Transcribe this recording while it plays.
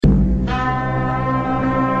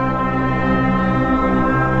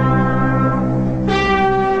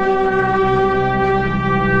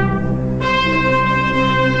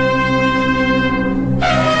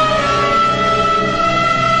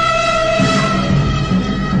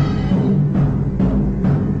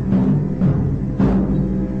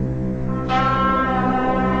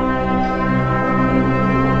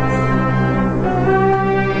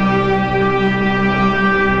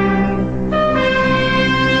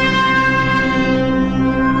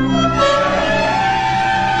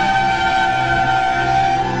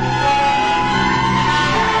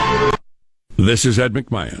This is Ed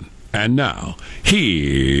McMahon. And now, here's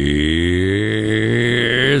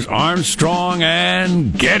Armstrong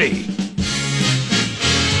and Getty.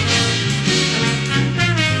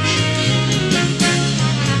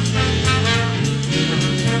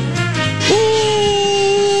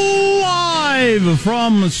 Live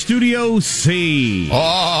from Studio C.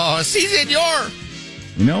 Oh, si, senor.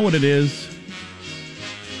 You know what it is?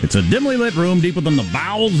 It's a dimly lit room deep within the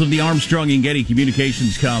bowels of the Armstrong and Getty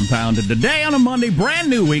Communications compound. And today on a Monday, brand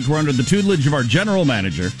new week, we're under the tutelage of our general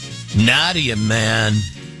manager. Nadia, man.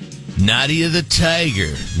 Nadia the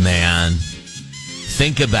Tiger, man.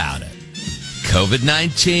 Think about it.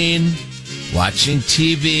 COVID-19, watching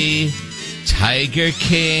TV, Tiger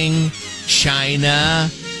King, China.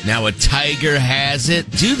 Now a tiger has it.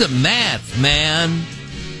 Do the math, man.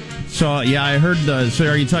 So, yeah, I heard, so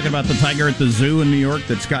are you talking about the tiger at the zoo in New York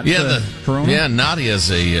that's got corona? Yeah, Nadia's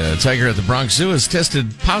a tiger at the Bronx Zoo has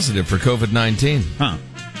tested positive for COVID-19. Huh.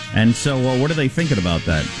 And so, what are they thinking about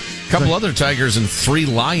that? A couple other tigers and 3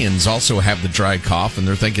 lions also have the dry cough, and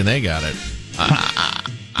they're thinking they got it.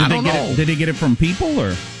 I don't know. Did he get it from people,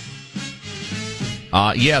 or?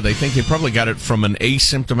 Yeah, they think they probably got it from an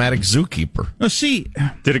asymptomatic zookeeper. Oh, see.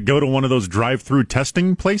 Did it go to one of those drive-through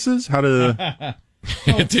testing places? How did...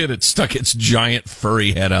 It did. It stuck its giant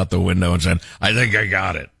furry head out the window and said, I think I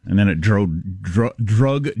got it. And then it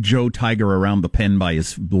drug Joe Tiger around the pen by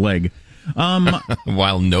his leg.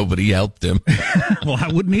 While nobody helped him. Well, I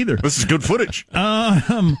wouldn't either. This is good footage.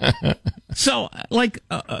 So,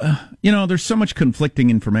 there's so much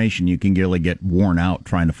conflicting information you can really get worn out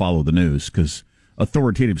trying to follow the news because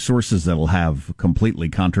authoritative sources that'll have completely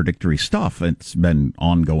contradictory stuff. It's been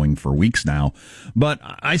ongoing for weeks now. But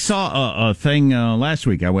I saw a thing last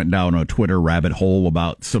week. I went down a Twitter rabbit hole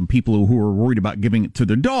about some people who were worried about giving it to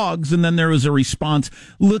their dogs. And then there was a response,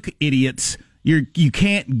 look, idiots, you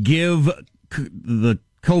can't give the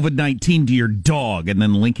COVID-19 to your dog, and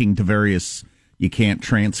then linking to various, you can't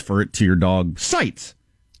transfer it to your dog sites.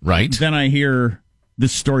 Right. Then I hear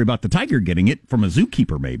this story about the tiger getting it from a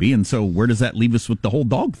zookeeper, maybe. And so where does that leave us with the whole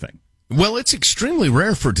dog thing? Well, it's extremely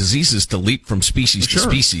rare for diseases to leap from species to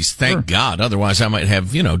species. Thank God. Otherwise, I might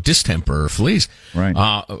have, distemper or fleas. Right.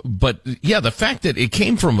 But yeah, the fact that it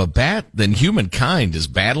came from a bat, then humankind is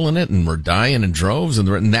battling it and we're dying in droves.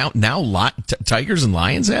 And now tigers and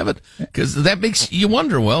lions have it? Because that makes you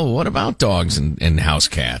wonder, well, what about dogs and house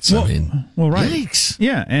cats? Well, right. Yikes.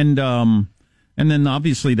 Yeah. And then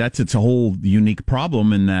obviously it's a whole unique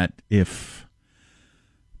problem in that if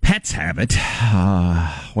pets have it,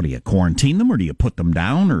 what do you quarantine them, or do you put them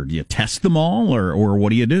down, or do you test them all, or what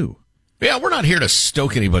do you do? Yeah, we're not here to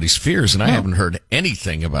stoke anybody's fears, and I haven't heard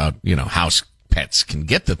anything about, house pets can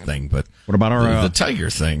get the thing, but what about the tiger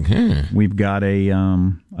thing? We've got a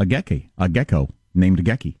gecko named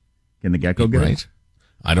Gecky. Can the gecko get it?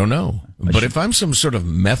 I don't know. But if I'm some sort of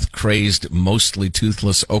meth-crazed, mostly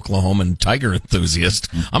toothless Oklahoman tiger enthusiast,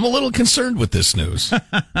 I'm a little concerned with this news.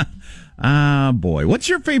 Boy. What's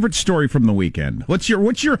your favorite story from the weekend?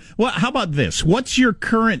 How about this? What's your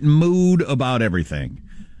current mood about everything?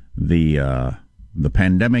 The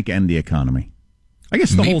pandemic and the economy. I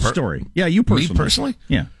guess the whole story. Yeah, you personally. Me personally?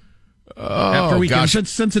 Yeah. Oh, after weekend, gosh.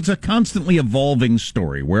 Since it's a constantly evolving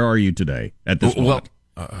story, where are you today at this moment?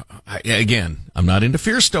 Again, I'm not into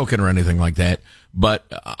fear stoking or anything like that, but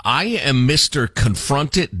I am Mr.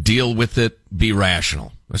 Confront it, deal with it, be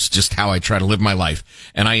rational. That's just how I try to live my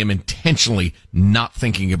life. And I am intentionally not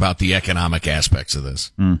thinking about the economic aspects of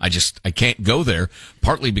this. I can't go there,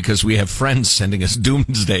 partly because we have friends sending us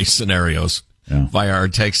doomsday scenarios via our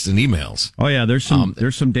texts and emails. Oh, yeah, there's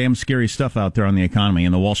some damn scary stuff out there on the economy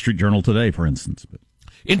in the Wall Street Journal today, for instance. But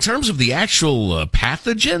in terms of the actual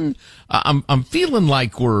pathogen, I'm feeling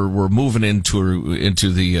like we're moving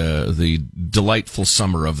into the delightful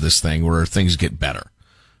summer of this thing where things get better.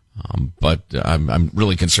 But I'm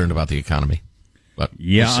really concerned about the economy. But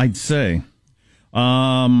yeah, I'd say.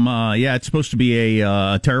 It's supposed to be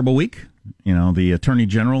a terrible week. The Attorney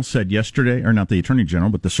General said yesterday, or not the Attorney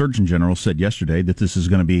General, but the Surgeon General said yesterday that this is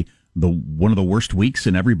going to be one of the worst weeks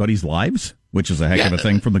in everybody's lives, which is a heck of a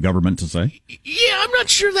thing from the government to say. Yeah, I'm not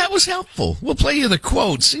sure that was helpful. We'll play you the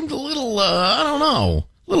quote. Seemed a little, a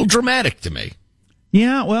little dramatic to me.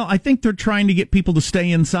 Yeah, well, I think they're trying to get people to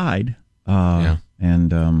stay inside.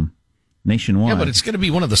 And nationwide. Yeah, but it's going to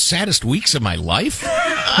be one of the saddest weeks of my life.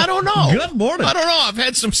 I don't know. Good morning. I don't know. I've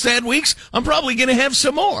had some sad weeks. I'm probably going to have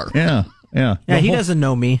some more. Yeah. Yeah, he doesn't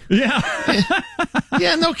know me. Yeah.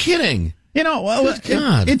 Yeah, no kidding.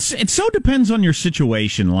 It so depends on your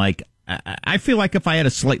situation. Like, I feel like if I had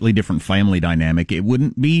a slightly different family dynamic, it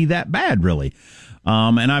wouldn't be that bad, really.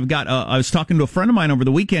 And I've got, I was talking to a friend of mine over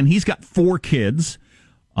the weekend. He's got 4 kids,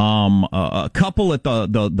 a couple at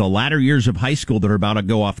the latter years of high school that are about to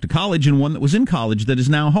go off to college, and one that was in college that is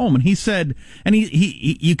now home. And he said, and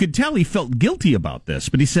he you could tell he felt guilty about this,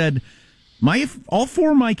 but he said, all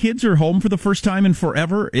 4 of my kids are home for the first time in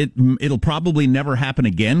forever. It'll probably never happen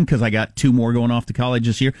again because I got 2 more going off to college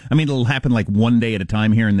this year. I mean, it'll happen like one day at a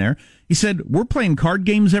time here and there. He said, we're playing card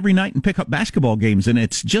games every night and pick up basketball games, and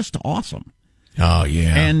it's just awesome. Oh,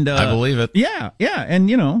 yeah. And I believe it. Yeah. And,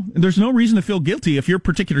 there's no reason to feel guilty if your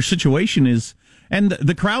particular situation is, and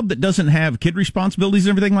the crowd that doesn't have kid responsibilities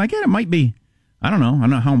and everything like that, it might be, I don't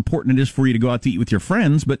know how important it is for you to go out to eat with your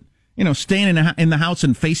friends, but staying in the house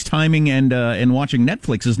and FaceTiming and watching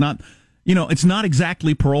Netflix is not, it's not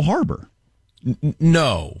exactly Pearl Harbor.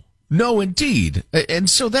 No, indeed. And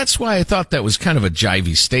so that's why I thought that was kind of a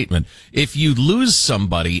jivey statement. If you lose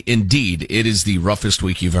somebody, indeed, it is the roughest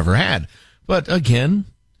week you've ever had. But again,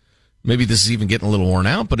 maybe this is even getting a little worn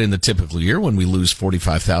out, but in the typical year when we lose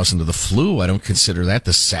 45,000 to the flu, I don't consider that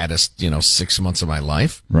the saddest, 6 months of my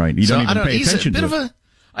life. Right. You don't even pay attention to it.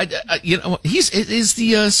 Is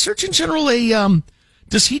the Surgeon General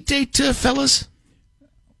does he date fellas?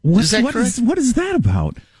 Is that correct? What is that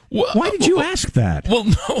about? Why did you ask that? Well,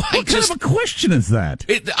 no, what kind of a question is that?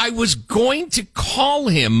 I was going to call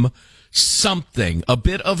him something, a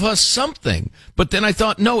bit of a something, but then I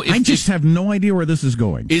thought, no. I just have no idea where this is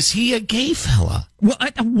going. Is he a gay fella? Well,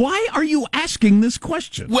 why are you asking this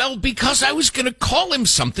question? Well, because I was going to call him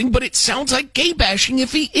something, but it sounds like gay bashing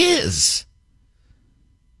if he is.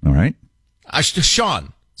 All right.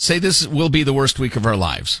 Sean, say this will be the worst week of our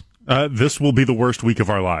lives. This will be the worst week of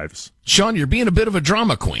our lives. Sean, you're being a bit of a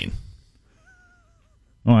drama queen.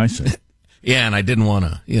 Oh, I see. Yeah, and I didn't want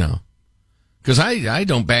to, because I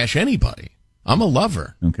don't bash anybody. I'm a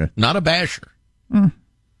lover, not a basher.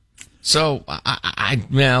 So,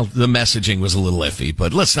 the messaging was a little iffy,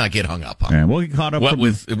 but let's not get hung up on it. Yeah, we'll get caught up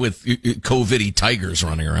with COVID-y tigers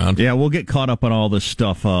running around. Yeah, we'll get caught up on all this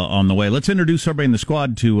stuff on the way. Let's introduce everybody in the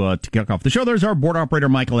squad to kick off the show. There's our board operator,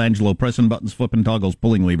 Michelangelo, pressing buttons, flipping toggles,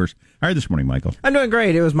 pulling levers. How are you this morning, Michael? I'm doing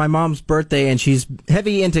great. It was my mom's birthday, and she's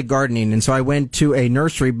heavy into gardening, and so I went to a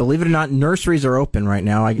nursery. Believe it or not, nurseries are open right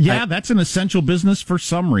now. That's an essential business for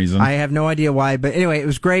some reason. I have no idea why, but anyway, it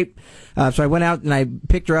was great. So I went out and I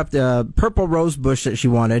picked her up the purple rose bush that she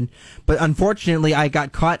wanted, but unfortunately I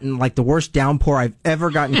got caught in like the worst downpour I've ever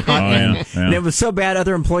gotten caught in. Yeah. And it was so bad,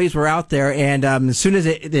 other employees were out there, and as soon as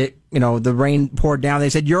the rain poured down, they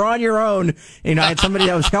said, "You're on your own." I had somebody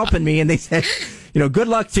that was helping me, and they said, "Good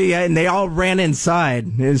luck to you," and they all ran inside.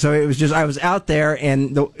 And so it was just, I was out there,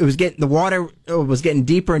 and the water was getting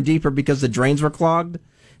deeper and deeper because the drains were clogged.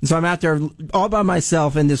 And so I'm out there all by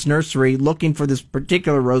myself in this nursery looking for this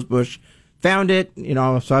particular rose bush. Found it,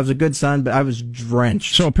 so I was a good son, but I was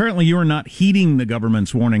drenched. So apparently you are not heeding the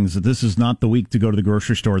government's warnings that this is not the week to go to the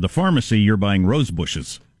grocery store or the pharmacy. You're buying rose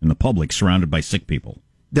bushes in the public surrounded by sick people.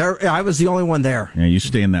 I was the only one there. Yeah, you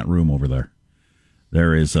stay in that room over there.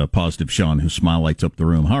 There is a positive Sean whose smile lights up the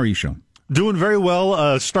room. How are you, Sean? Doing very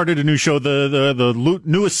well. Started a new show, the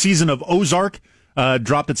newest season of Ozark.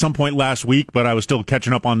 Dropped at some point last week, but I was still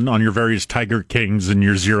catching up on your various Tiger Kings and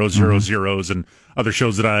your 000s and other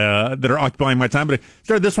shows that are occupying my time. But I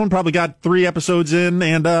started this one, probably got 3 episodes in,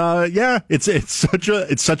 and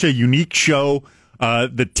it's such a unique show.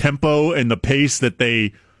 The tempo and the pace that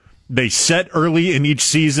they set early in each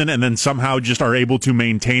season, and then somehow just are able to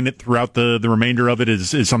maintain it throughout the remainder of it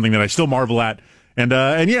is something that I still marvel at.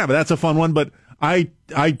 But that's a fun one. But I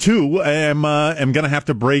too am going to have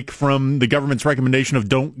to break from the government's recommendation of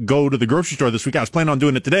don't go to the grocery store this week. I was planning on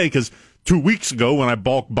doing it today because 2 weeks ago when I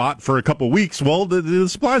bulk bought for a couple of weeks, well, the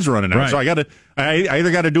supplies are running out. Right. So I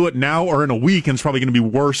either got to do it now or in a week, and it's probably going to be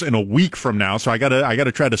worse in a week from now. So I got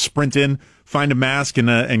to try to sprint in, find a mask,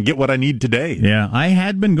 and get what I need today. Yeah, I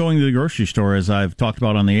had been going to the grocery store, as I've talked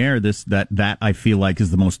about on the air. That I feel like is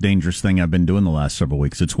the most dangerous thing I've been doing the last several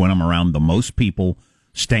weeks. It's when I'm around the most people,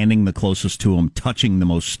 standing the closest to them, touching the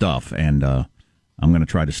most stuff, and I'm going to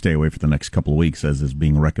try to stay away for the next couple of weeks, as is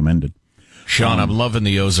being recommended. Sean, I'm loving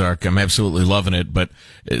the Ozark. I'm absolutely loving it. But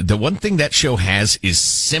the one thing that show has is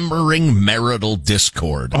simmering marital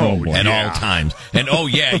discord at all times. And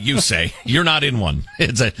you say you're not in one.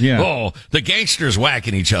 It's the gangsters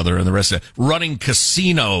whacking each other and the rest of it. Running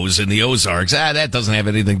casinos in the Ozarks. That doesn't have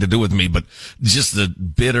anything to do with me, but just the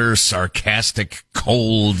bitter, sarcastic,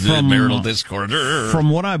 cold marital discord. From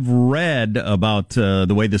what I've read about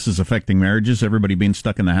the way this is affecting marriages, everybody being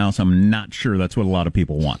stuck in the house, I'm not sure that's what a lot of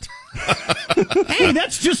people want. Hey,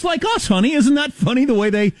 that's just like us, honey. Isn't that funny the way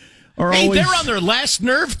they Hey, they're on their last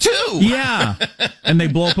nerve, too. Yeah. And they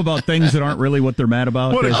blow up about things that aren't really what they're mad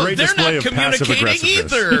about. What a great they're display not of passive communicating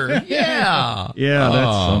aggressiveness. either. Yeah. Yeah,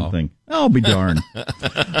 that's something. I'll be darned.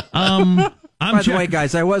 By the way,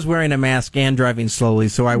 guys, I was wearing a mask and driving slowly,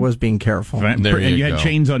 so I was being careful. And you had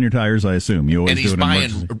chains on your tires, I assume. You always And he's do an buying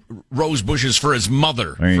emergency. rose bushes for his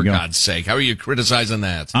mother, for God's sake. How are you criticizing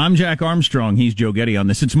that? I'm Jack Armstrong. He's Joe Getty on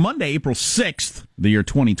this. It's Monday, April 6th, the year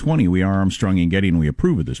 2020. We are Armstrong and Getty, and we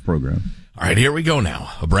approve of this program. All right, here we go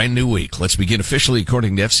now. A brand new week. Let's begin officially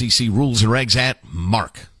according to FCC rules and regs at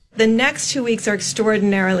Mark. The next 2 weeks are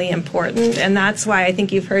extraordinarily important, and that's why I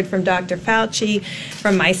think you've heard from Dr. Fauci,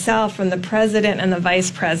 from myself, from the president and the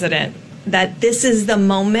vice president, that this is the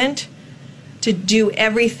moment to do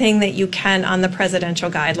everything that you can on the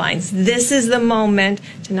presidential guidelines. This is the moment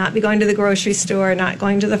to not be going to the grocery store, not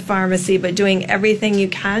going to the pharmacy, but doing everything you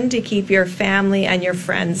can to keep your family and your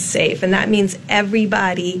friends safe. And that means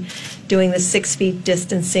everybody doing the 6 feet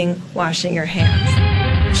distancing, washing your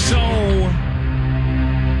hands. So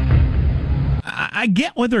I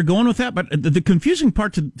get what they're going with that, but the confusing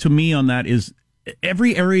part to me on that is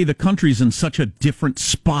every area of the country is in such a different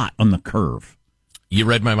spot on the curve. You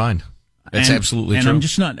read my mind. That's absolutely true. And I'm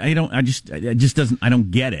just not, I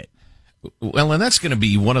don't get it. Well, and that's going to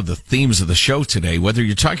be one of the themes of the show today, whether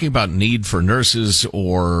you're talking about need for nurses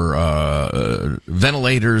or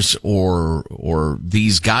ventilators or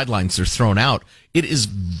these guidelines that are thrown out. It is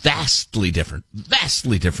vastly different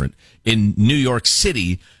in New York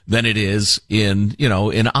City than it is in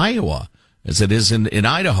Iowa, as it is in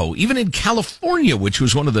Idaho. Even in California, which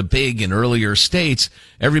was one of the big and earlier states,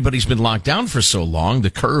 everybody's been locked down for so long.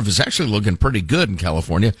 The curve is actually looking pretty good in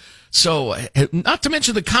California. So, not to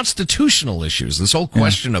mention the constitutional issues, this whole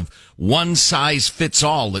question of one size fits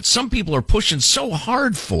all that some people are pushing so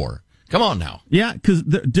hard for. Come on now. Yeah, because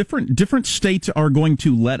the different states are going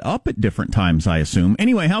to let up at different times, I assume.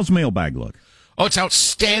 Anyway, how's mailbag look? Oh, it's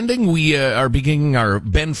outstanding. We are beginning our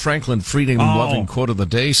Ben Franklin Freedom Loving Quote of the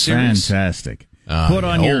Day series. Fantastic. Put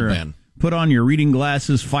on your reading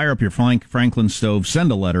glasses, fire up your Franklin stove,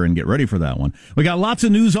 send a letter, and get ready for that one. We got lots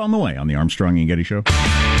of news on the way on the Armstrong and Getty Show.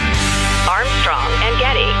 Armstrong and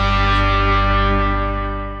Getty.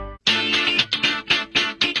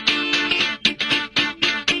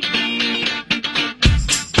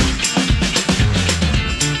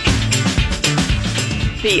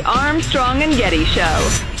 The Armstrong and Getty Show.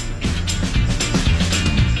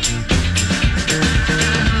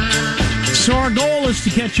 So our goal is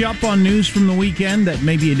to catch you up on news from the weekend that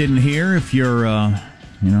maybe you didn't hear if you're,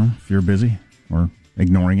 if you're busy or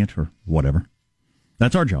ignoring it or whatever.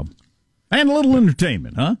 That's our job. And a little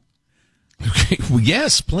entertainment, huh? Okay. Well,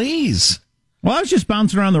 yes, please. Well, I was just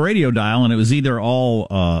bouncing around the radio dial, and it was either all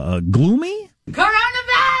gloomy,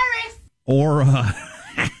 Coronavirus! or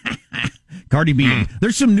Cardi B.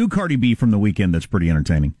 There's some new Cardi B from the weekend that's pretty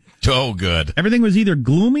entertaining. Oh, good. Everything was either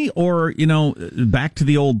gloomy or, back to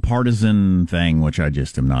the old partisan thing, which I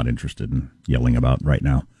just am not interested in yelling about right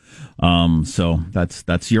now. So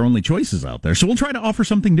that's your only choices out there. So we'll try to offer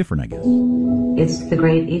something different, I guess. It's the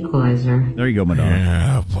great equalizer. There you go,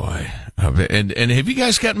 Madonna. Oh, boy. And have you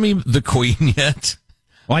guys gotten me the Queen yet?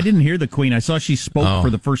 Oh, I didn't hear the Queen. I saw she spoke for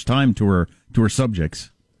the first time to her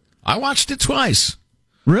subjects. I watched it twice.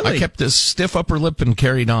 Really? I kept this stiff upper lip and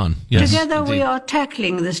carried on. Yes, Together indeed. we are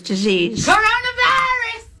tackling this disease.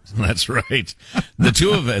 Coronavirus! That's right. The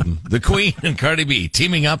two of them, the Queen and Cardi B,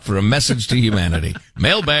 teaming up for a message to humanity.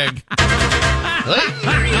 Mailbag.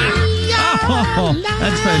 Oh,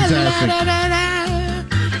 that's fantastic.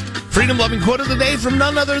 Freedom-loving quote of the day from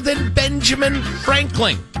none other than Benjamin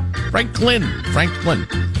Franklin. Franklin.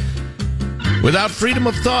 Without freedom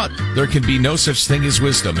of thought, there can be no such thing as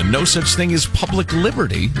wisdom, and no such thing as public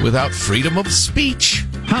liberty without freedom of speech.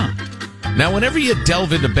 Huh. Now, whenever you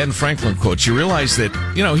delve into Ben Franklin quotes, you realize that,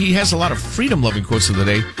 he has a lot of freedom-loving quotes of the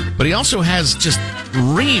day, but he also has just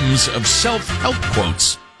reams of self-help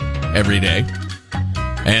quotes every day.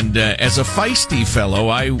 And as a feisty fellow,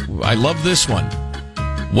 I love this one.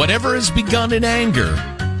 Whatever is begun in anger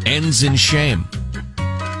ends in shame.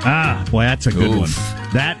 Ah, boy, that's a good one.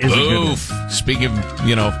 That is a good one. Speaking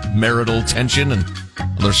of, marital tension and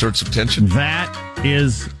other sorts of tension. That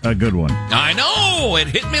is a good one. I know! It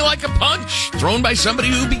hit me like a punch, thrown by somebody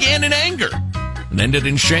who began in anger and ended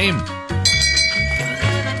in shame.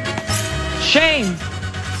 Shame.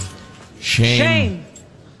 Shame.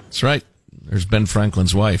 That's right. There's Ben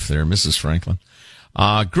Franklin's wife there, Mrs. Franklin.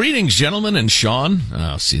 Greetings, gentlemen, and Sean.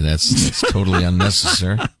 Oh, see, that's totally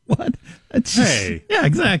unnecessary. What? Hey. Yeah,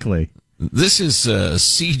 exactly. This is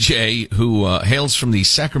CJ, who hails from the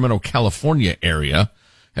Sacramento, California area.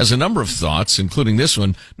 has a number of thoughts, including this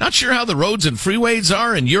one. Not sure how the roads and freeways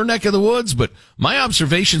are in your neck of the woods, but my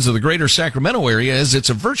observations of the greater Sacramento area is it's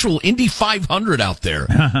a virtual Indy 500 out there.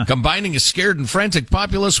 Combining a scared and frantic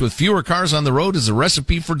populace with fewer cars on the road is a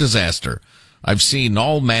recipe for disaster. I've seen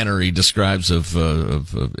all manner, he describes, of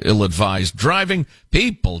ill-advised driving.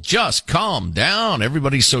 People, just calm down.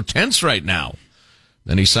 Everybody's so tense right now.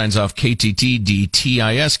 Then he signs off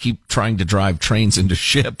KTTDTIS, keep trying to drive trains into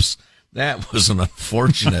ships. That was an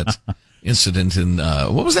unfortunate incident in,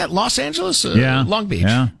 what was that, Los Angeles? Long Beach.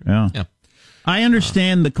 Yeah. I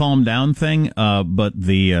understand the calm down thing, but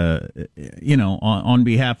on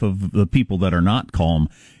behalf of the people that are not calm,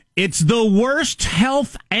 it's the worst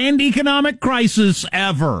health and economic crisis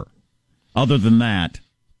ever. Other than that,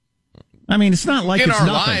 I mean, it's not like in it's our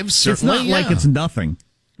nothing. Lives, it's not like it's nothing.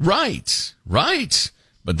 Right.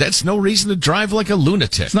 But that's no reason to drive like a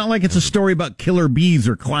lunatic. It's not like it's a story about killer bees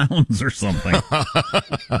or clowns or something.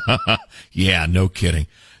 Yeah, no kidding.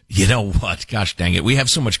 You know what? Gosh dang it. We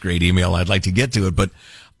have so much great email. I'd like to get to it, but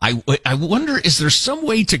I wonder, is there some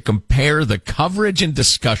way to compare the coverage and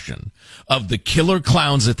discussion of the killer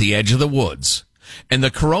clowns at the edge of the woods and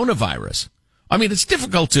the coronavirus? I mean, it's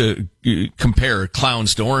difficult to compare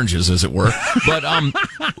clowns to oranges, as it were, but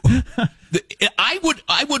I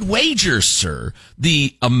would wager, sir,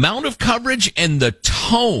 the amount of coverage and the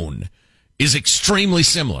tone is extremely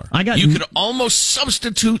similar. You could almost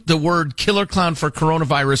substitute the word killer clown for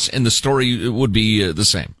coronavirus, and the story would be the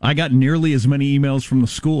same. I got nearly as many emails from the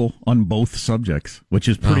school on both subjects, which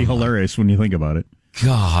is pretty hilarious when you think about it.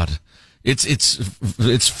 God. It's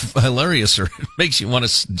hilarious, or it makes you want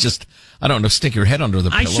to just, I don't know, stick your head under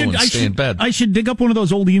the pillow and stay in bed. I should dig up one of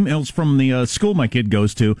those old emails from the school my kid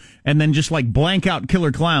goes to, and then just like blank out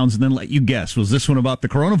killer clowns, and then let you guess, was this one about the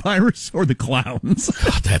coronavirus or the clowns?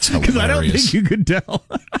 God, that's hilarious. Because I don't think you could tell.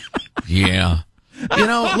 Yeah. You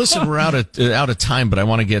know, listen, we're out of time, but I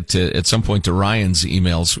want to get to, at some point, to Ryan's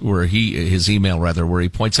emails, where his email where he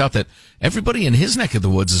points out that everybody in his neck of the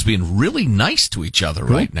woods is being really nice to each other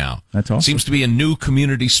right now. That's awesome. Seems to be a new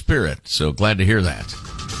community spirit. So glad to hear that.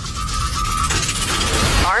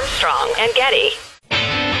 Armstrong and Getty.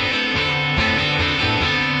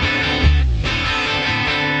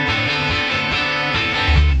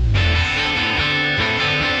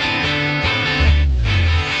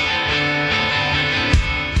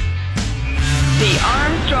 The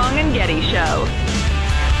Armstrong and Getty Show.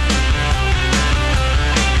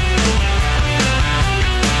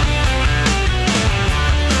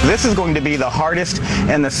 This is going to be the hardest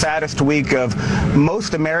and the saddest week of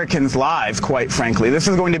most Americans' lives, quite frankly. This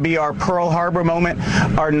is going to be our Pearl Harbor moment,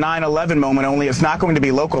 our 9/11 moment, only it's not going to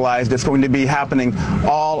be localized. It's going to be happening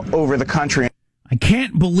all over the country. I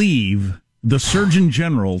can't believe the Surgeon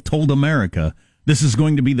General told America this is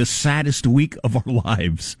going to be the saddest week of our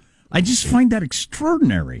lives. I just find that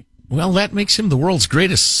extraordinary. Well, that makes him the world's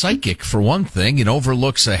greatest psychic, for one thing. It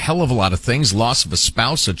overlooks a hell of a lot of things, loss of a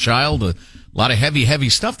spouse, a child, a lot of heavy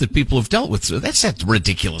stuff that people have dealt with. So that's a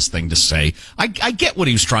ridiculous thing to say. I get what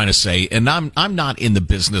he was trying to say, and I'm not in the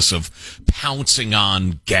business of pouncing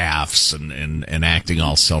on gaffes and acting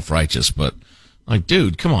all self-righteous, but like,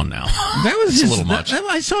 dude, come on now. That was a little much.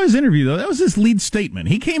 I saw his interview, though. That was his lead statement.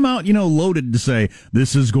 He came out, loaded to say,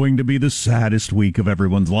 this is going to be the saddest week of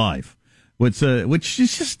everyone's life. Which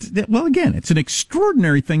is just, well, again, it's an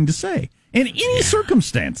extraordinary thing to say in any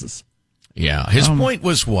circumstances. Yeah. His point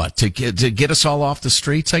was what? To get us all off the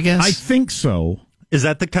streets, I guess? I think so. Is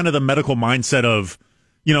that the kind of the medical mindset of,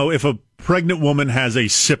 if a pregnant woman has a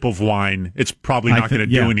sip of wine, it's probably not going to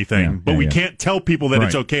do anything. But we can't tell people that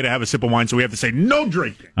it's okay to have a sip of wine, so we have to say no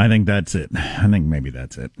drinking. I think that's it. I think maybe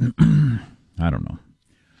that's it. I don't know.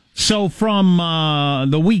 So from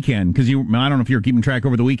the weekend, because I don't know if you're keeping track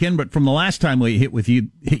over the weekend, but from the last time we hit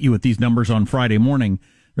you with these numbers on Friday morning,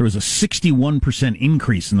 there was a 61%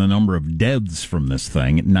 increase in the number of deaths from this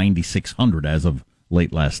thing at 9,600 as of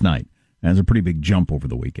late last night. That's a pretty big jump over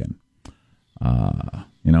the weekend.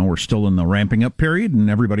 We're still in the ramping up period, and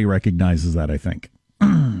everybody recognizes that, I think.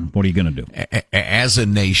 What are you going to do? As a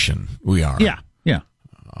nation, we are. Yeah.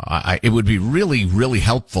 It would be really, really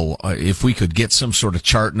helpful if we could get some sort of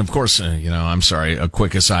chart. And of course, I'm sorry, a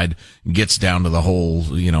quick aside gets down to the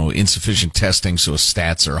whole, insufficient testing, so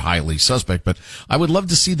stats are highly suspect. But I would love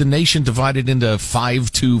to see the nation divided into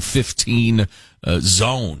 5 to 15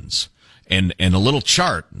 zones and a little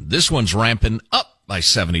chart. This one's ramping up by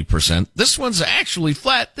 70%. This one's actually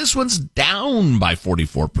flat. This one's down by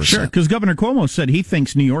 44%. Sure, because Governor Cuomo said he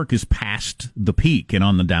thinks New York is past the peak and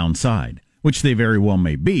on the downside, which they very well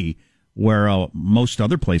may be, where most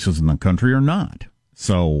other places in the country are not.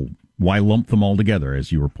 So why lump them all together,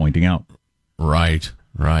 as you were pointing out? Right.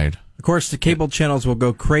 Right. Of course, the cable channels will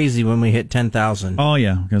go crazy when we hit 10,000. Oh,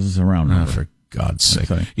 yeah, because it's around number. For God's sake.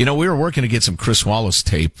 We were working to get some Chris Wallace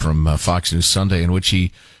tape from Fox News Sunday in which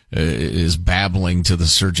he is babbling to the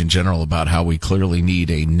Surgeon General about how we clearly need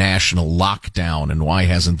a national lockdown and why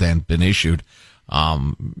hasn't that been issued.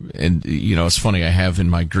 And, it's funny, I have in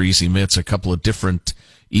my greasy mitts a couple of different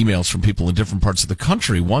emails from people in different parts of the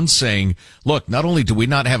country. One saying, look, not only do we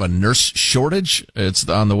not have a nurse shortage, it's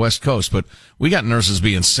on the West Coast, but we got nurses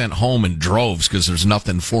being sent home in droves because there's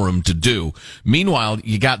nothing for them to do. Meanwhile,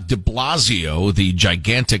 you got de Blasio, the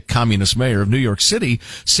gigantic communist mayor of New York City,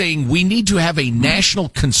 saying we need to have a national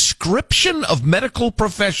conscription of medical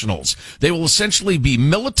professionals. They will essentially be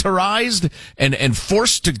militarized and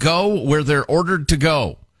forced to go where they're ordered to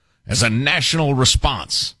go as a national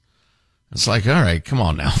response. It's like, all right, come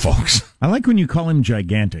on now, folks. I like when you call him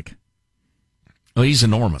gigantic. Oh, he's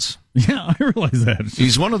enormous. Yeah, I realize that.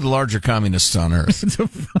 He's one of the larger communists on earth.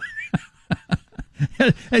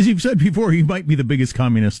 As you've said before, he might be the biggest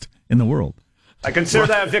communist in the world. I consider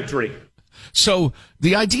that a victory. So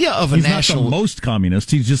the idea of he's not the most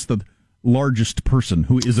communist. He's just the largest person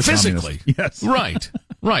who is a physically. Communist. Yes.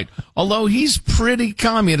 Right. Although he's pretty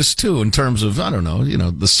communist too in terms of, I don't know,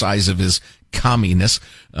 the size of his communist.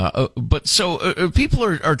 But people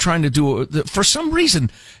are trying to do, for some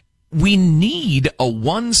reason, we need a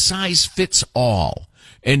one-size-fits-all.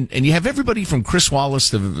 And you have everybody from Chris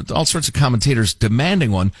Wallace to all sorts of commentators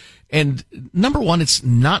demanding one. And number one, it's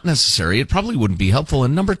not necessary. It probably wouldn't be helpful.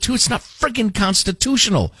 And number two, it's not friggin'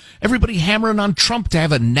 constitutional. Everybody hammering on Trump to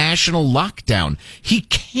have a national lockdown. He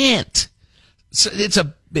can't. It's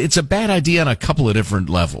a bad idea on a couple of different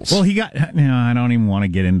levels. Well, I don't even want to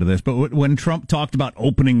get into this, but when Trump talked about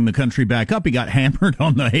opening the country back up, he got hammered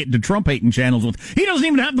on the Trump-hating channels with, he doesn't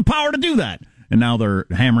even have the power to do that. And now they're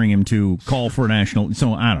hammering him to call for a national,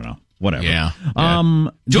 so I don't know. Whatever. Yeah.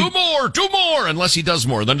 Do more, unless he does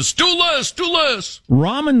more. Then it's do less.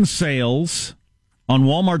 Ramen sales on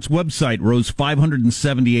Walmart's website rose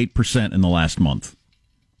 578% in the last month.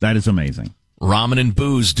 That is amazing. Ramen and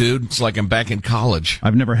booze, dude. It's like I'm back in college.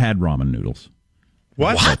 I've never had ramen noodles.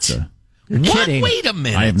 What? You're kidding. Wait a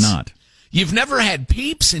minute. I have not. You've never had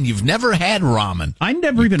Peeps and you've never had ramen. I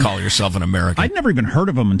never even call yourself an American. I'd never even heard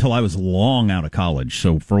of them until I was long out of college.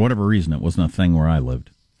 So for whatever reason, it wasn't a thing where I lived.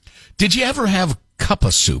 Did you ever have cup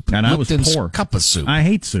of soup? And Lipton's I was poor. Cup of soup. I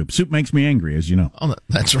hate soup. Soup makes me angry, as you know. Oh,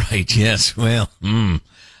 that's right. Yes. Well, if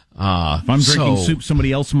I'm drinking soup,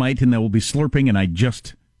 somebody else might, and they will be slurping, and I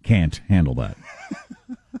just can't handle that.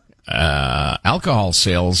 Alcohol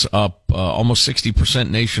sales up almost 60%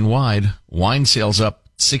 nationwide. Wine sales up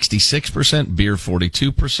 66%. Beer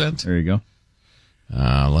 42%. There you go.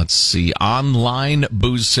 Let's see. Online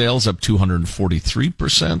booze sales up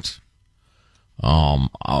 243%.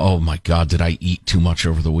 Oh my God, did I eat too much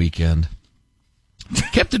over the weekend?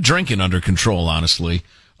 Kept the drinking under control, honestly.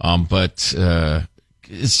 But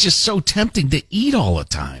it's just so tempting to eat all the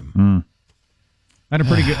time. I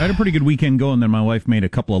had a pretty good weekend going. Then my wife made a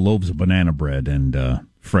couple of loaves of banana bread and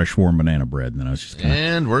fresh warm banana bread. And then I was just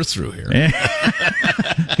and we're through here.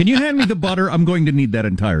 Can you hand me the butter? I'm going to need that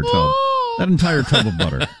entire tub. That entire tub of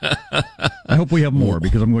butter. I hope we have more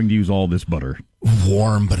because I'm going to use all this butter.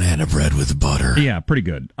 Warm banana bread with butter. Yeah, pretty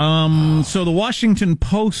good. So the Washington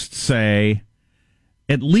Post say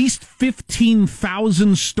at least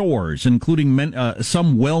 15,000 stores, including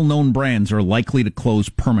some well-known brands, are likely to close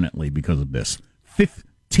permanently because of this.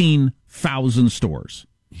 15,000 stores.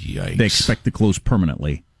 Yikes. They expect to close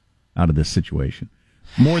permanently out of this situation.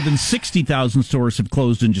 More than 60,000 stores have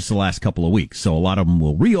closed in just the last couple of weeks. So a lot of them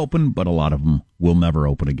will reopen, but a lot of them will never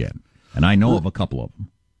open again. And I know of a couple of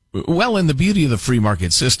them. Well, and the beauty of the free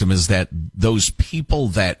market system is that those people,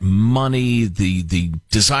 that money, the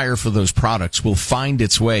desire for those products will find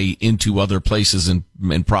its way into other places and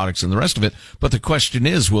products and the rest of it. But the question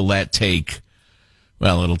is, will that take...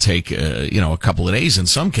 Well, it'll take, a couple of days in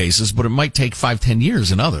some cases, but it might take 5-10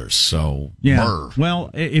 years in others. So, yeah. Well,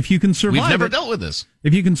 if you can survive we've never dealt with this.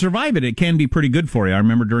 If you can survive it, it can be pretty good for you. I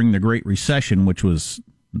remember during the Great Recession, which was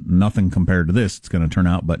nothing compared to this, it's going to turn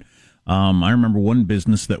out. But I remember one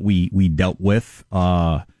business that we dealt with,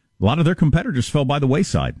 a lot of their competitors fell by the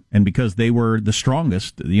wayside. And because they were the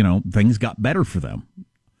strongest, things got better for them.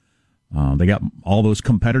 They got all those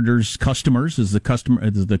customers as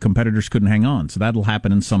the competitors couldn't hang on. So that'll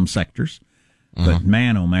happen in some sectors. But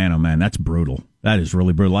man, oh man, that's brutal. That is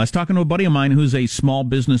really brutal. I was talking to a buddy of mine who's a small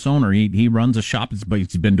business owner. He runs a shop.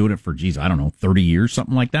 He's been doing it for, 30 years,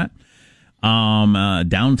 something like that.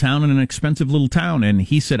 Downtown in an expensive little town. And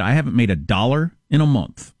he said, I haven't made $1 in a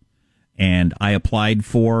month. And I applied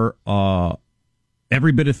for,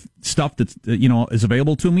 every bit of stuff that's is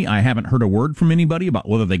available to me. I haven't heard a word from anybody about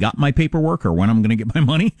whether they got my paperwork or when I'm going to get my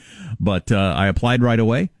money, but I applied right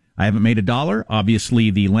away. I haven't made $1.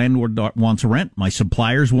 Obviously, the landlord wants a rent. My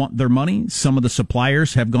suppliers want their money. Some of the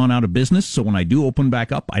suppliers have gone out of business, so when I do open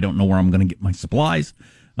back up, I don't know where I'm going to get my supplies,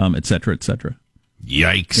 et cetera, et cetera.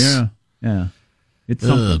 Yikes. Yeah. It's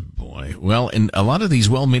something. Oh, boy. Well, and a lot of these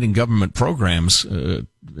well-meaning government programs, and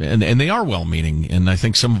they are well-meaning, and I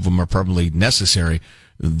think some of them are probably necessary.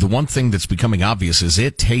 The one thing that's becoming obvious is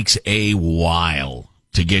it takes a while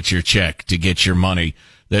to get your check, to get your money.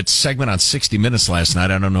 That segment on 60 Minutes last night,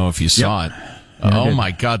 I don't know if you saw it. Oh,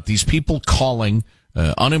 my God. These people calling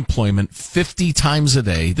unemployment 50 times a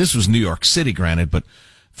day. This was New York City, granted, but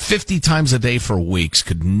 50 times a day for weeks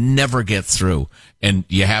could never get through. And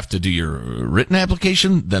you have to do your written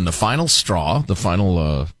application. Then the final straw, the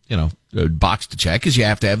final, box to check is you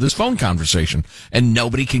have to have this phone conversation. And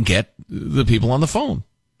nobody can get the people on the phone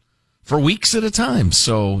for weeks at a time.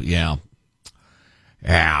 So, yeah,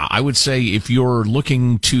 I would say if you're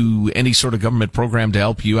looking to any sort of government program to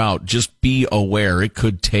help you out, just be aware it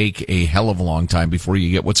could take a hell of a long time before you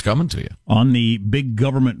get what's coming to you. On the big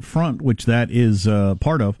government front, which that is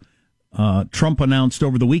part of, Trump announced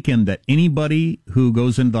over the weekend that anybody who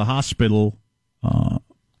goes into the hospital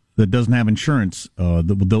that doesn't have insurance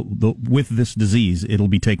with this disease, it'll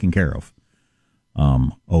be taken care of. By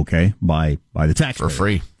the taxpayer. For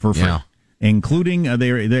free. Yeah. Including,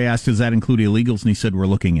 they asked, does that include illegals? And he said, we're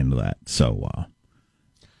looking into that. So,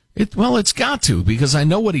 it's got to, because I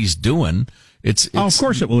know what he's doing. Of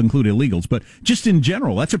course it will include illegals, but just in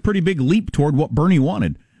general, that's a pretty big leap toward what Bernie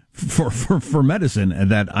wanted for medicine.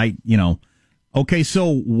 Okay,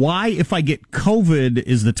 so why, if I get COVID,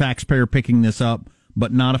 is the taxpayer picking this up,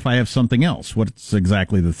 but not if I have something else? What's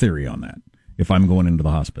exactly the theory on that? If I'm going into the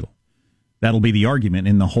hospital, that'll be the argument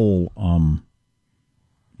in the whole,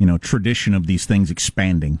 tradition of these things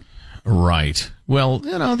expanding. Right. Well,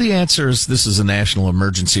 the answer is this is a national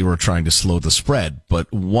emergency. We're trying to slow the spread.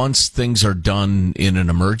 But once things are done in an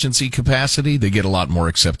emergency capacity, they get a lot more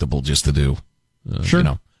acceptable just to do,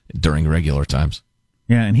 during regular times.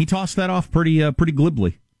 Yeah, and he tossed that off pretty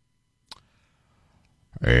glibly.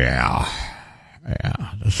 Yeah.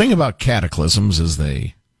 The thing about cataclysms is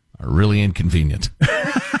they are really inconvenient.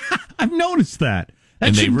 I've noticed that.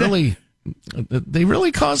 They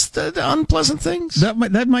really cause unpleasant things.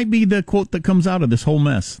 That might be the quote that comes out of this whole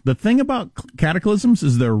mess. The thing about cataclysms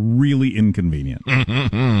is they're really inconvenient.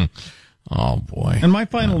 Oh boy! And my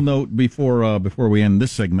final note before we end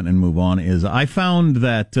this segment and move on is I found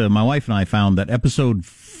that my wife and I found that episode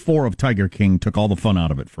 4 of Tiger King took all the fun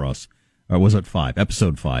out of it for us. Or was it 5?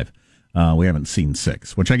 Episode 5. We haven't seen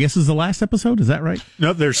 6, which I guess is the last episode. Is that right?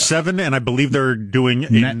 No, there's 7, and I believe they're doing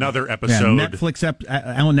another episode. Yeah, Netflix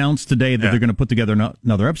announced today that they're going to put together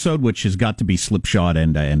another episode, which has got to be slipshod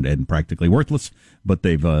and practically worthless. But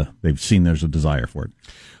they've seen there's a desire for it.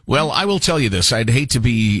 Well, I will tell you this. I'd hate to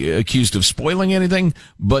be accused of spoiling anything,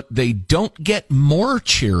 but they don't get more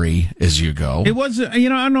cheery as you go. It was, I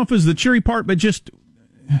don't know if it was the cheery part, but just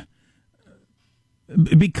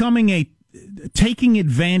becoming taking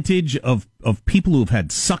advantage of people who have had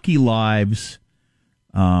sucky lives.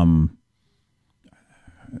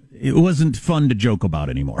 It wasn't fun to joke about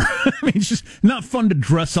anymore. I mean, it's just not fun to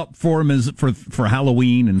dress up for them for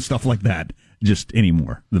Halloween and stuff like that just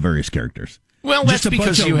anymore, the various characters. Well, that's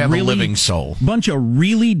because you have a living soul. Bunch of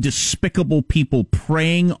really despicable people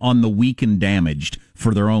preying on the weak and damaged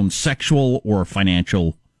for their own sexual or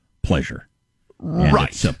financial pleasure. And right.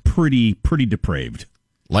 It's a pretty depraved.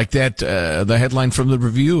 Like that, the headline from the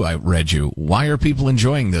review I read you. Why are people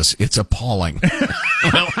enjoying this? It's appalling.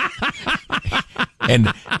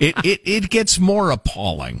 And it gets more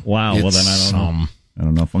appalling. Wow. Well, then I don't know. I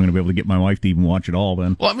don't know if I'm going to be able to get my wife to even watch it all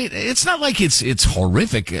then. Well, I mean, it's not like it's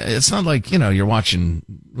horrific. It's not like, you're watching,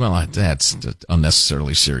 well, that's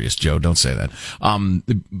unnecessarily serious, Joe. Don't say that.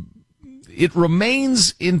 It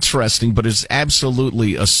remains interesting, but it's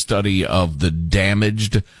absolutely a study of the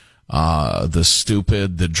damaged, the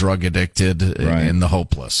stupid, the drug addicted, right, and the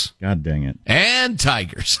hopeless. God dang it. And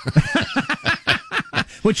tigers.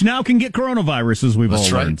 Which now can get coronavirus, as we've all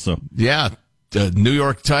learned. Right. So. Yeah. New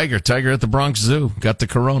York tiger at the Bronx Zoo, got the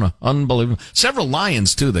corona. Unbelievable. Several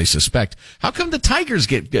lions, too, they suspect. How come the tigers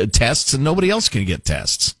get tests and nobody else can get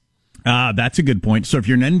tests? That's a good point. So if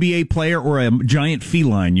you're an NBA player or a giant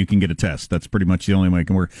feline, you can get a test. That's pretty much the only way it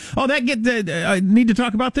can work. Oh, I need to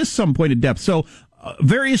talk about this some point in depth. So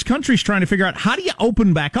various countries trying to figure out how do you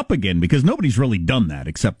open back up again, because nobody's really done that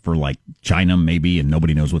except for like China maybe, and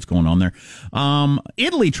nobody knows what's going on there.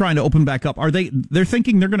 Italy trying to open back up. They're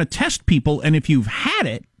thinking they're going to test people, and if you've had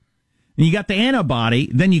it, and you got the antibody,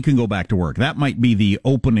 then you can go back to work. That might be the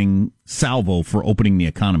opening salvo for opening the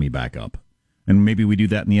economy back up. And maybe we do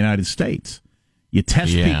that in the United States. You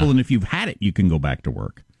test people, and if you've had it, you can go back to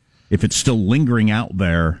work. If it's still lingering out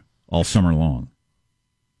there all summer long.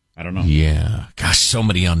 I don't know. Yeah. Gosh, so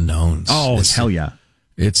many unknowns. Oh, hell yeah.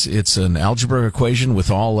 It's an algebra equation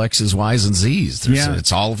with all X's, Y's, and Z's.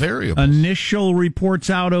 It's all variables. Initial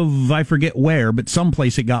reports out of, I forget where, but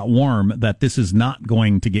someplace it got warm, that this is not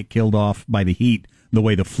going to get killed off by the heat the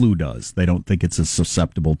way the flu does. They don't think it's as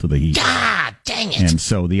susceptible to the heat. Ah, dang it. And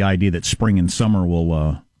so the idea that spring and summer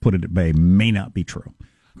will put it at bay may not be true.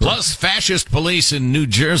 Plus, fascist police in New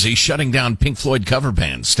Jersey shutting down Pink Floyd cover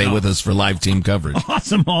bands. Stay with us for live team coverage.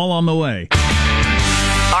 Awesome. All on the way.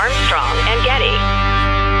 Armstrong and Getty.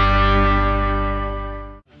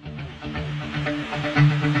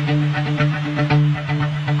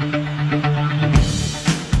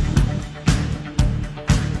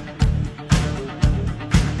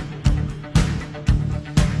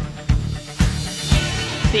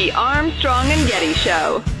 The Armstrong and Getty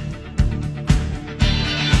Show.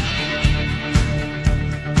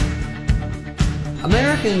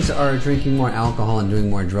 Americans are drinking more alcohol and doing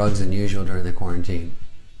more drugs than usual during the quarantine.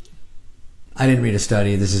 I didn't read a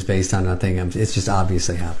study. This is based on nothing. It's just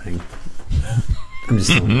obviously happening. I'm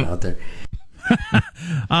just throwing it out there.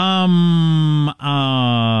 I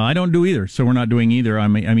don't do either, so we're not doing either.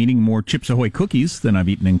 I'm eating more Chips Ahoy cookies than I've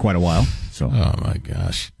eaten in quite a while. So, oh my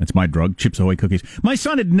gosh, that's my drug, Chips Ahoy cookies. My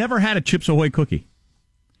son had never had a Chips Ahoy cookie.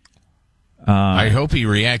 I hope he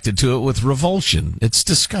reacted to it with revulsion. It's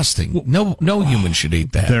disgusting. No human should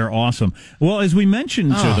eat that. They're awesome. Well, as we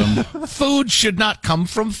mentioned to them, food should not come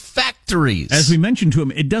from factories. As we mentioned to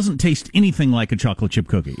him, it doesn't taste anything like a chocolate chip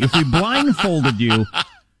cookie. If we blindfolded you,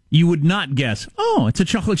 you would not guess, oh, it's a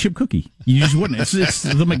chocolate chip cookie. You just wouldn't. It's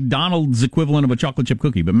the McDonald's equivalent of a chocolate chip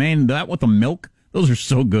cookie. But man, that with the milk, those are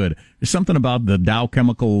so good. There's something about the Dow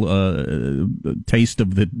Chemical taste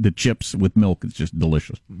of the chips with milk. It's just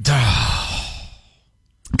delicious.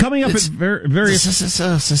 Coming up at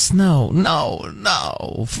various...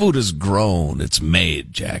 No. Food is grown. It's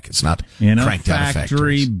made, Jack. It's not in a cranked out of factory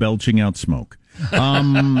factories. Belching out smoke.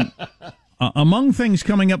 Among things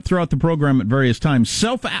coming up throughout the program at various times,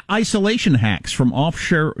 self-isolation hacks from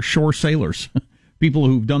offshore sailors. People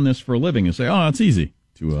who've done this for a living and say, oh, it's easy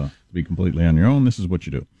to be completely on your own. This is what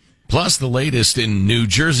you do. Plus the latest in New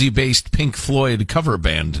Jersey-based Pink Floyd cover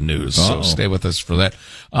band news. So stay with us for that.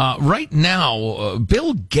 Right now,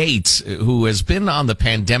 Bill Gates, who has been on the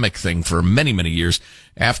pandemic thing for many, many years,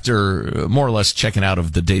 after more or less checking out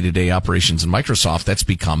of the day-to-day operations in Microsoft, that's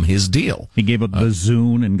become his deal. He gave up the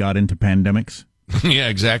Zune and got into pandemics. Yeah,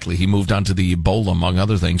 exactly. He moved on to the Ebola, among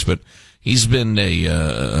other things, but he's been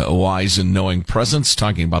a wise and knowing presence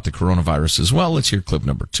talking about the coronavirus as well. Let's hear clip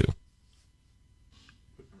number 2.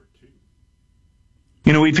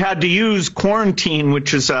 You know, we've had to use quarantine,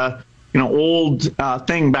 which is a old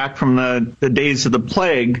thing back from the days of the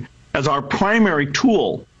plague, as our primary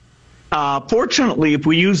tool. Fortunately, if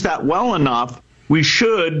we use that well enough, we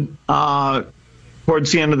should,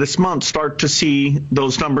 towards the end of this month, start to see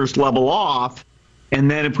those numbers level off. And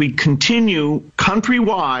then if we continue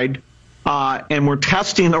countrywide and we're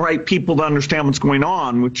testing the right people to understand what's going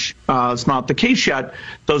on, which is not the case yet,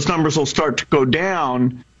 those numbers will start to go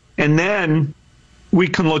down. And then we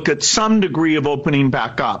can look at some degree of opening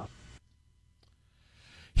back up.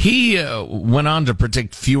 He went on to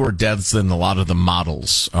predict fewer deaths than a lot of the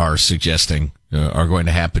models are suggesting are going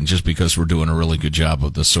to happen just because we're doing a really good job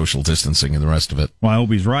of the social distancing and the rest of it. Well, I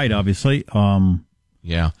hope he's right, obviously.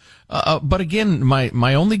 Yeah. But again,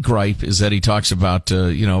 my only gripe is that he talks about,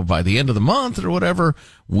 by the end of the month or whatever,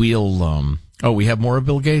 we'll, we have more of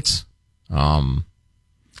Bill Gates.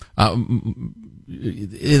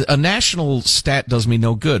 A national stat does me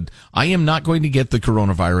no good. I am not going to get the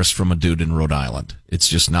coronavirus from a dude in Rhode Island. It's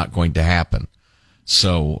just not going to happen.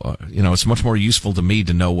 So, it's much more useful to me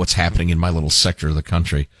to know what's happening in my little sector of the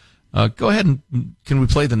country. Go ahead and can we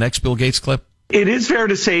play the next Bill Gates clip? It is fair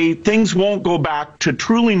to say things won't go back to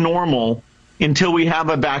truly normal until we have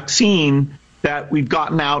a vaccine that we've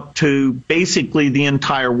gotten out to basically the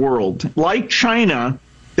entire world. Like China,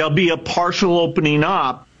 there'll be a partial opening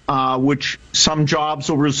up, which some jobs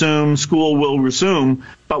will resume, school will resume,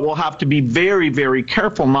 but we'll have to be very, very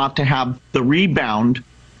careful not to have the rebound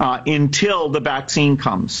until the vaccine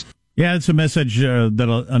comes. Yeah, it's a message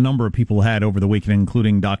that a number of people had over the weekend,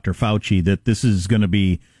 including Dr. Fauci, that this is going to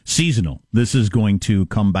be seasonal. This is going to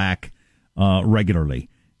come back regularly.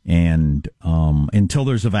 And until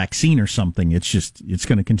there's a vaccine or something, it's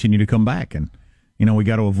going to continue to come back. And, we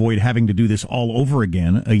got to avoid having to do this all over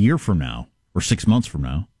again a year from now or 6 months from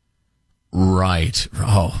now. Right.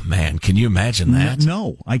 Oh, man. Can you imagine that?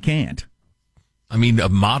 No, I can't. I mean,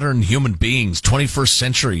 modern human beings, 21st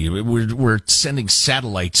century, we're sending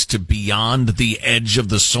satellites to beyond the edge of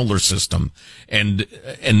the solar system. And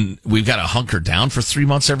we've got to hunker down for 3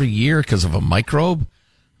 months every year because of a microbe.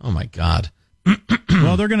 Oh, my God.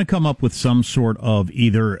 Well, they're going to come up with some sort of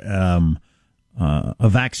either a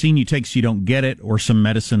vaccine you take so you don't get it, or some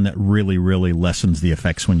medicine that really, really lessens the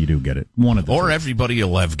effects when you do get it. One of the Or two. everybody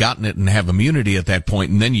will have gotten it and have immunity at that point,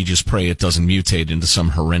 and then you just pray it doesn't mutate into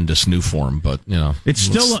some horrendous new form. But, it's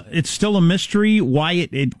still a mystery why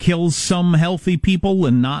it kills some healthy people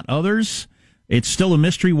and not others. It's still a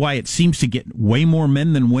mystery why it seems to get way more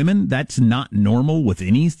men than women. That's not normal with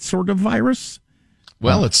any sort of virus.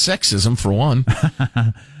 Well, it's sexism for one.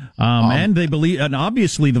 And they believe, and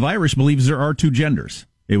obviously the virus believes there are two genders.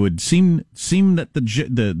 It would seem that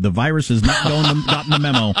the virus has not gotten the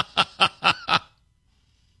memo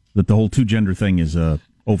that the whole two gender thing is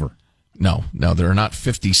over. No, there are not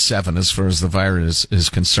 57 as far as the virus is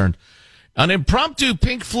concerned. An impromptu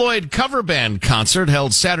Pink Floyd cover band concert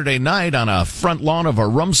held Saturday night on a front lawn of a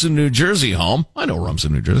Rumson, New Jersey home. I know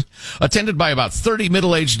Rumson, New Jersey. Attended by about 30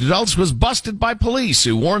 middle-aged adults, was busted by police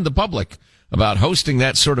who warned the public about hosting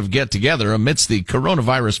that sort of get-together amidst the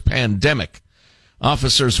coronavirus pandemic.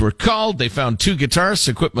 Officers were called. They found two guitarists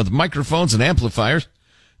equipped with microphones and amplifiers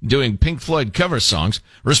doing Pink Floyd cover songs.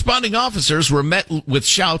 Responding officers were met with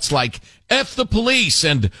shouts like, "F the police"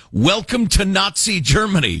 and "Welcome to Nazi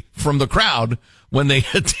Germany" from the crowd when they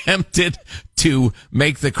attempted to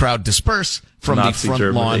make the crowd disperse from Nazi the front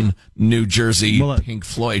Germany. lawn New Jersey Pink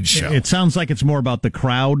Floyd show. It sounds like it's more about the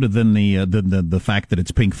crowd than the fact that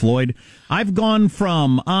it's Pink Floyd. I've gone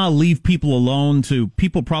from leave people alone to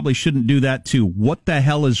people probably shouldn't do that to what the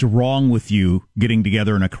hell is wrong with you getting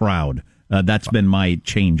together in a crowd. That's been my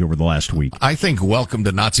change over the last week. I think "Welcome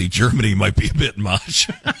to Nazi Germany" might be a bit much.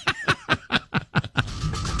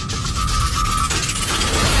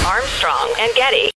 Armstrong and Getty.